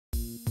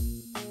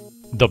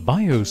The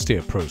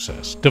biosteer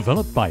process,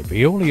 developed by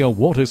Veolia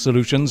Water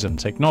Solutions and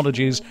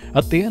Technologies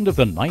at the end of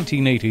the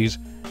 1980s,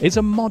 is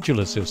a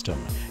modular system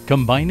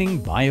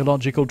combining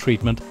biological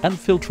treatment and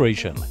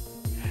filtration.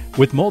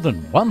 With more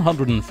than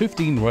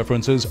 115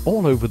 references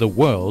all over the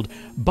world,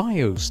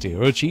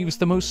 biosteer achieves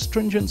the most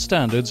stringent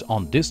standards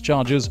on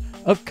discharges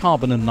of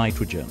carbon and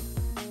nitrogen.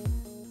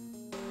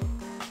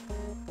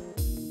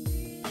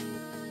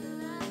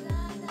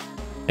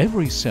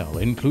 Every cell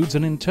includes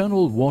an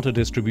internal water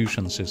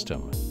distribution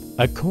system,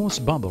 a coarse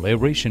bubble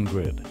aeration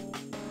grid,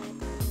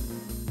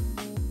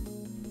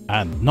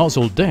 and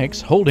nozzle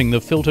decks holding the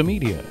filter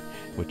media,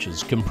 which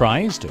is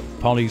comprised of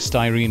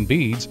polystyrene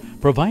beads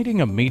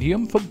providing a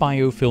medium for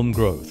biofilm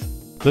growth.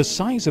 The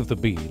size of the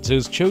beads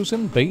is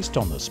chosen based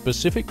on the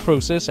specific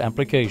process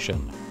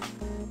application.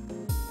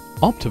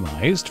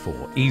 Optimized for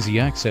easy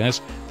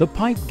access, the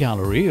pipe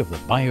gallery of the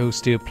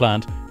biosteer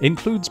plant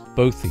includes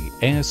both the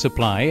air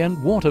supply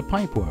and water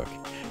pipework,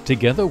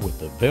 together with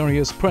the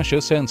various pressure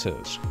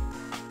sensors.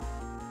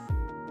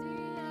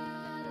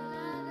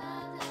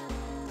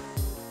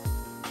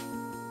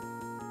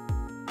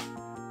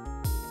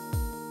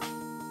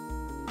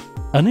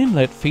 An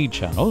inlet feed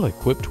channel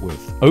equipped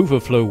with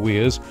overflow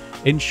weirs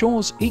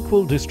ensures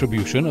equal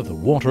distribution of the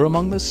water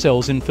among the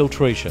cells in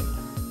filtration.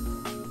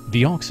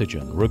 The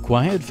oxygen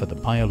required for the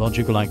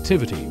biological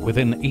activity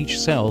within each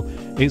cell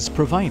is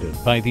provided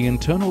by the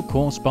internal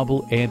coarse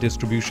bubble air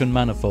distribution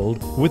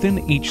manifold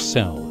within each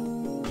cell.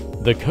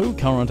 The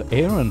co-current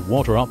air and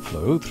water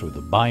upflow through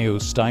the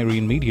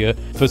biostyrene media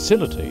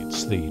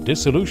facilitates the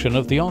dissolution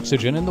of the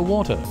oxygen in the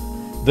water.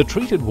 The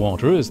treated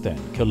water is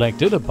then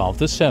collected above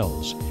the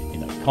cells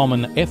in a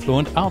common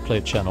effluent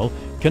outlet channel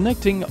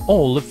connecting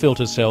all the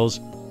filter cells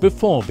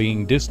before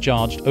being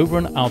discharged over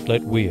an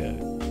outlet weir.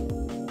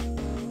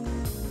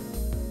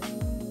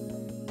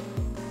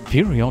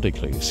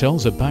 Periodically,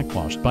 cells are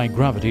backwashed by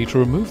gravity to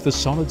remove the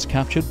solids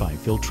captured by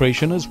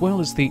filtration as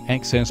well as the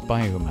excess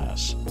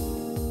biomass.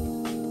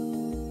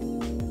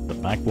 The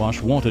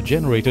backwash water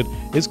generated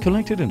is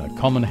collected in a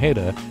common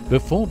header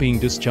before being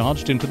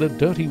discharged into the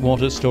dirty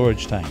water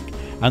storage tank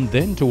and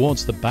then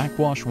towards the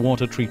backwash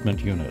water treatment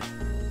unit.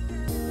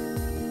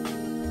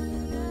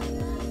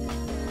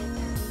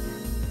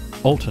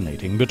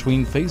 Alternating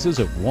between phases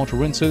of water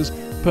rinses,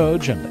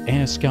 purge and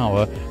air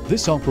scour,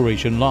 this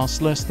operation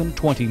lasts less than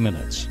 20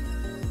 minutes.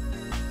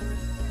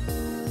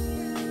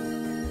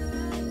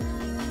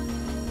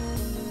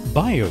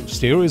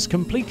 Biosteer is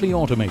completely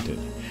automated.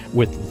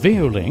 With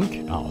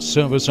Veolink, our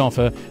service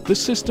offer, the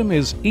system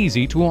is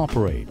easy to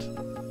operate.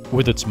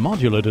 With its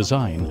modular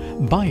design,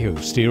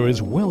 Biosteer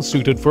is well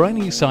suited for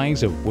any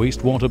size of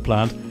wastewater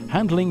plant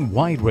handling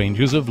wide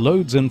ranges of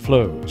loads and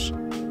flows.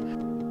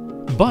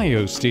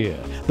 Biosteer,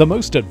 the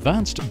most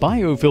advanced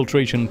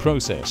biofiltration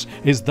process,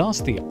 is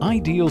thus the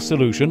ideal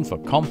solution for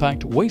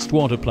compact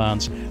wastewater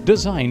plants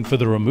designed for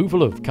the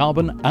removal of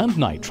carbon and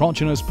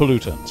nitrogenous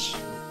pollutants.